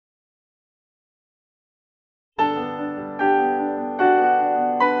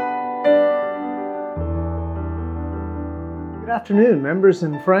afternoon, members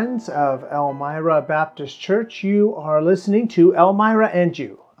and friends of Elmira Baptist Church. You are listening to Elmira and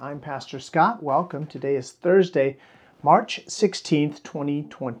You. I'm Pastor Scott. Welcome. Today is Thursday, March 16th,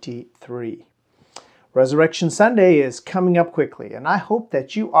 2023. Resurrection Sunday is coming up quickly, and I hope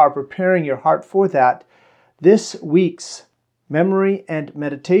that you are preparing your heart for that. This week's memory and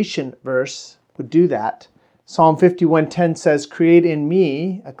meditation verse would do that. Psalm 51:10 says, "Create in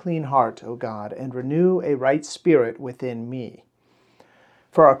me a clean heart, O God, and renew a right spirit within me."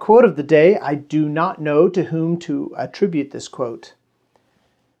 For our quote of the day, I do not know to whom to attribute this quote.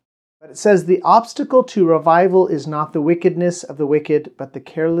 But it says, "The obstacle to revival is not the wickedness of the wicked, but the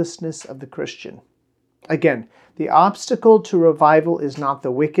carelessness of the Christian." Again, the obstacle to revival is not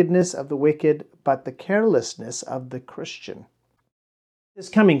the wickedness of the wicked, but the carelessness of the Christian. This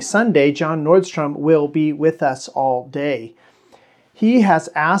coming Sunday, John Nordstrom will be with us all day. He has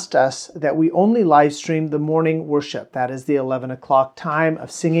asked us that we only live stream the morning worship, that is the 11 o'clock time of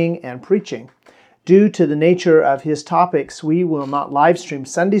singing and preaching. Due to the nature of his topics, we will not live stream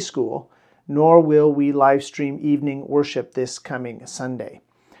Sunday school, nor will we live stream evening worship this coming Sunday.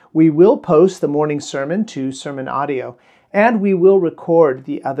 We will post the morning sermon to sermon audio, and we will record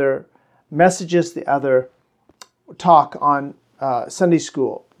the other messages, the other talk on Sunday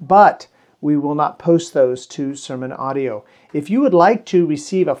school, but we will not post those to sermon audio. If you would like to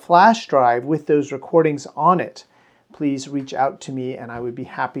receive a flash drive with those recordings on it, please reach out to me and I would be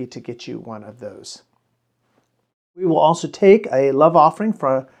happy to get you one of those. We will also take a love offering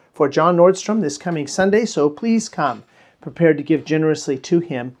for John Nordstrom this coming Sunday, so please come prepared to give generously to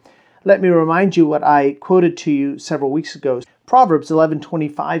him. Let me remind you what I quoted to you several weeks ago. Proverbs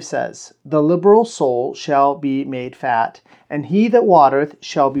 11:25 says, "The liberal soul shall be made fat, and he that watereth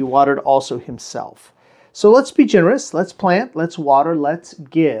shall be watered also himself." So let's be generous, let's plant, let's water, let's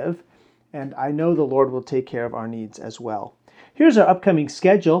give, and I know the Lord will take care of our needs as well. Here's our upcoming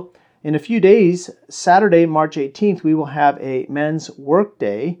schedule. In a few days, Saturday, March 18th, we will have a men's work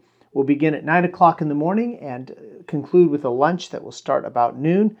day. We'll begin at 9 o'clock in the morning and conclude with a lunch that will start about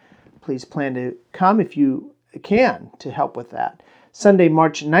noon. Please plan to come if you can to help with that. Sunday,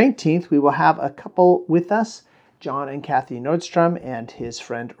 March 19th, we will have a couple with us. John and Kathy Nordstrom and his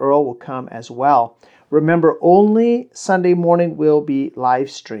friend Earl will come as well. Remember, only Sunday morning will be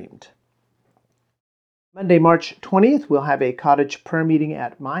live streamed. Monday, March 20th, we'll have a cottage prayer meeting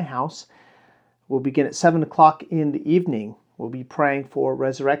at my house. We'll begin at 7 o'clock in the evening. We'll be praying for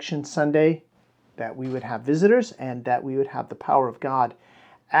Resurrection Sunday, that we would have visitors and that we would have the power of God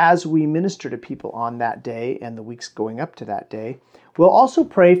as we minister to people on that day and the weeks going up to that day. We'll also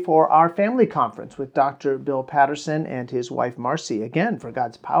pray for our family conference with Dr. Bill Patterson and his wife Marcy, again, for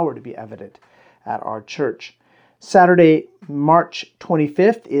God's power to be evident at our church. Saturday, March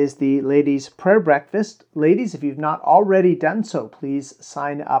 25th is the ladies' prayer breakfast. Ladies, if you've not already done so, please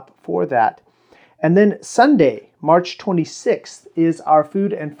sign up for that. And then Sunday, March 26th, is our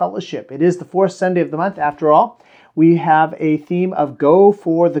food and fellowship. It is the fourth Sunday of the month, after all. We have a theme of Go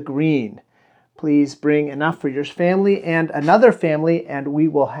for the Green. Please bring enough for your family and another family, and we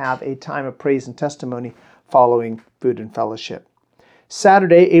will have a time of praise and testimony following food and fellowship.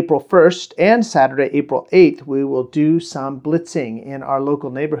 Saturday, April 1st and Saturday, April 8th, we will do some blitzing in our local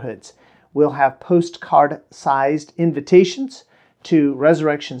neighborhoods. We'll have postcard-sized invitations to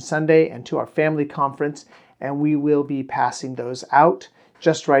Resurrection Sunday and to our family conference, and we will be passing those out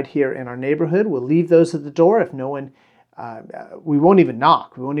just right here in our neighborhood. We'll leave those at the door. If no one, we won't even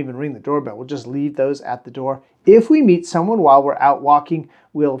knock. We won't even ring the doorbell. We'll just leave those at the door. If we meet someone while we're out walking,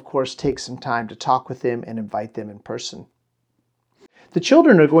 we'll of course take some time to talk with them and invite them in person. The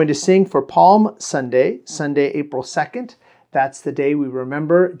children are going to sing for Palm Sunday, Sunday, April 2nd. That's the day we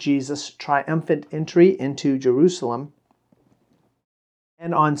remember Jesus' triumphant entry into Jerusalem.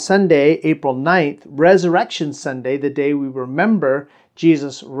 And on Sunday, April 9th, Resurrection Sunday, the day we remember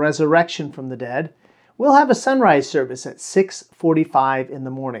Jesus' resurrection from the dead, we'll have a sunrise service at 6:45 in the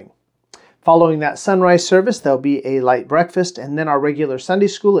morning. Following that sunrise service, there'll be a light breakfast, and then our regular Sunday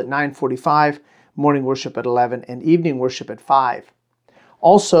school at 9:45, morning worship at 11, and evening worship at 5.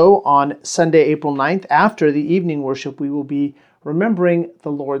 Also, on Sunday, April 9th, after the evening worship, we will be remembering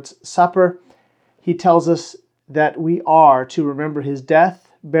the Lord's Supper. He tells us that we are to remember his death,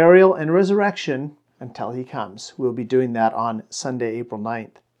 burial, and resurrection until he comes. We'll be doing that on Sunday, April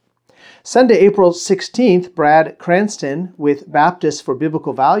 9th. Sunday, April 16th, Brad Cranston with Baptists for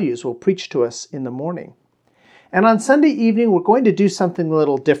Biblical Values will preach to us in the morning. And on Sunday evening, we're going to do something a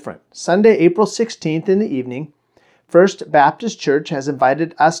little different. Sunday, April 16th in the evening, First Baptist Church has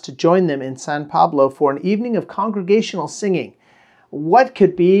invited us to join them in San Pablo for an evening of congregational singing. what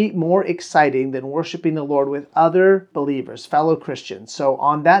could be more exciting than worshiping the Lord with other believers, fellow Christians? So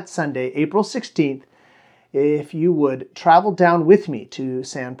on that Sunday, April 16th, if you would travel down with me to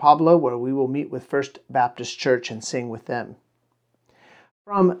San Pablo, where we will meet with First Baptist Church and sing with them.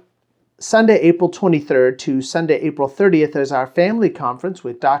 From Sunday, April 23rd to Sunday, April 30th is our family conference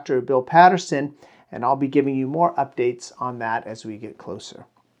with Dr. Bill Patterson, and I'll be giving you more updates on that as we get closer.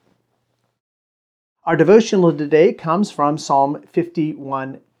 Our devotional today comes from Psalm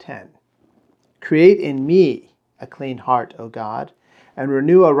 51:10. Create in me a clean heart, O God, and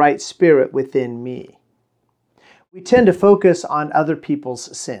renew a right spirit within me. We tend to focus on other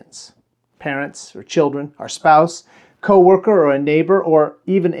people's sins, parents or children, our spouse, co-worker or a neighbor, or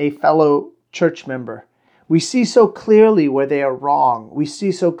even a fellow church member. We see so clearly where they are wrong. We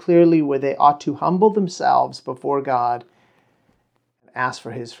see so clearly where they ought to humble themselves before God and ask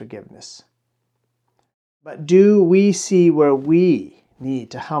for His forgiveness. But do we see where we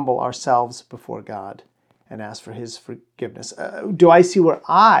need to humble ourselves before God and ask for His forgiveness? Do I see where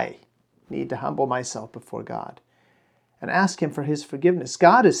I need to humble myself before God and ask Him for His forgiveness?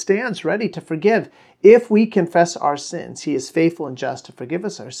 God stands ready to forgive. If we confess our sins, He is faithful and just to forgive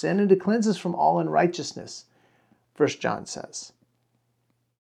us our sin and to cleanse us from all unrighteousness, 1 John says.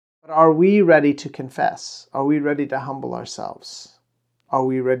 But are we ready to confess? Are we ready to humble ourselves? Are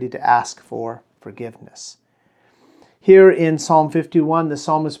we ready to ask for forgiveness? Here in Psalm 51, the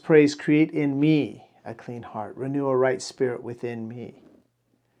psalmist prays, "Create in me a clean heart, renew a right spirit within me."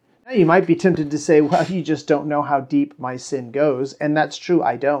 Now you might be tempted to say, well, you just don't know how deep my sin goes. And that's true,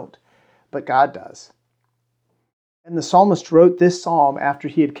 I don't. But God does. And the psalmist wrote this psalm after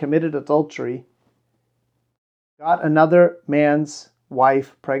he had committed adultery, got another man's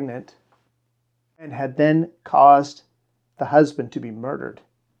wife pregnant, and had then caused the husband to be murdered.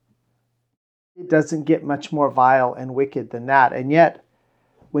 It doesn't get much more vile and wicked than that. And yet,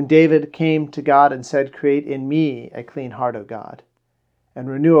 when David came to God and said, "Create in me a clean heart, O God, and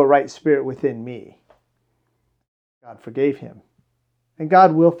renew a right spirit within me," God forgave him. And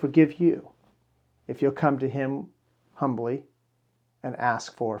God will forgive you if you'll come to Him humbly and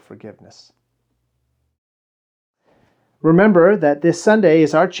ask for forgiveness. Remember that this Sunday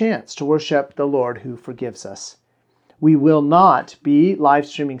is our chance to worship the Lord who forgives us. We will not be live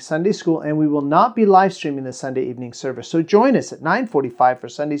streaming Sunday school, and we will not be live streaming the Sunday evening service. So join us at 9:45 for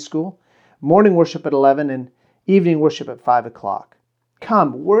Sunday school, morning worship at 11, and evening worship at 5 o'clock.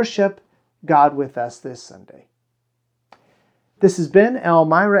 Come, worship God with us this Sunday. This has been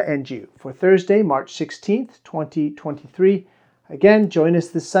Elmira and you for Thursday, March 16th, 2023. Again, join us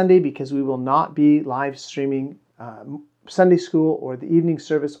this Sunday because we will not be live streaming Sunday school or the evening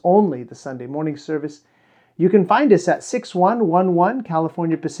service, only the Sunday morning service. You can find us at 6111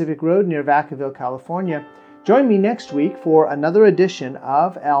 California Pacific Road near Vacaville, California. Join me next week for another edition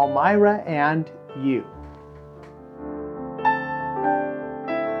of Elmira and You.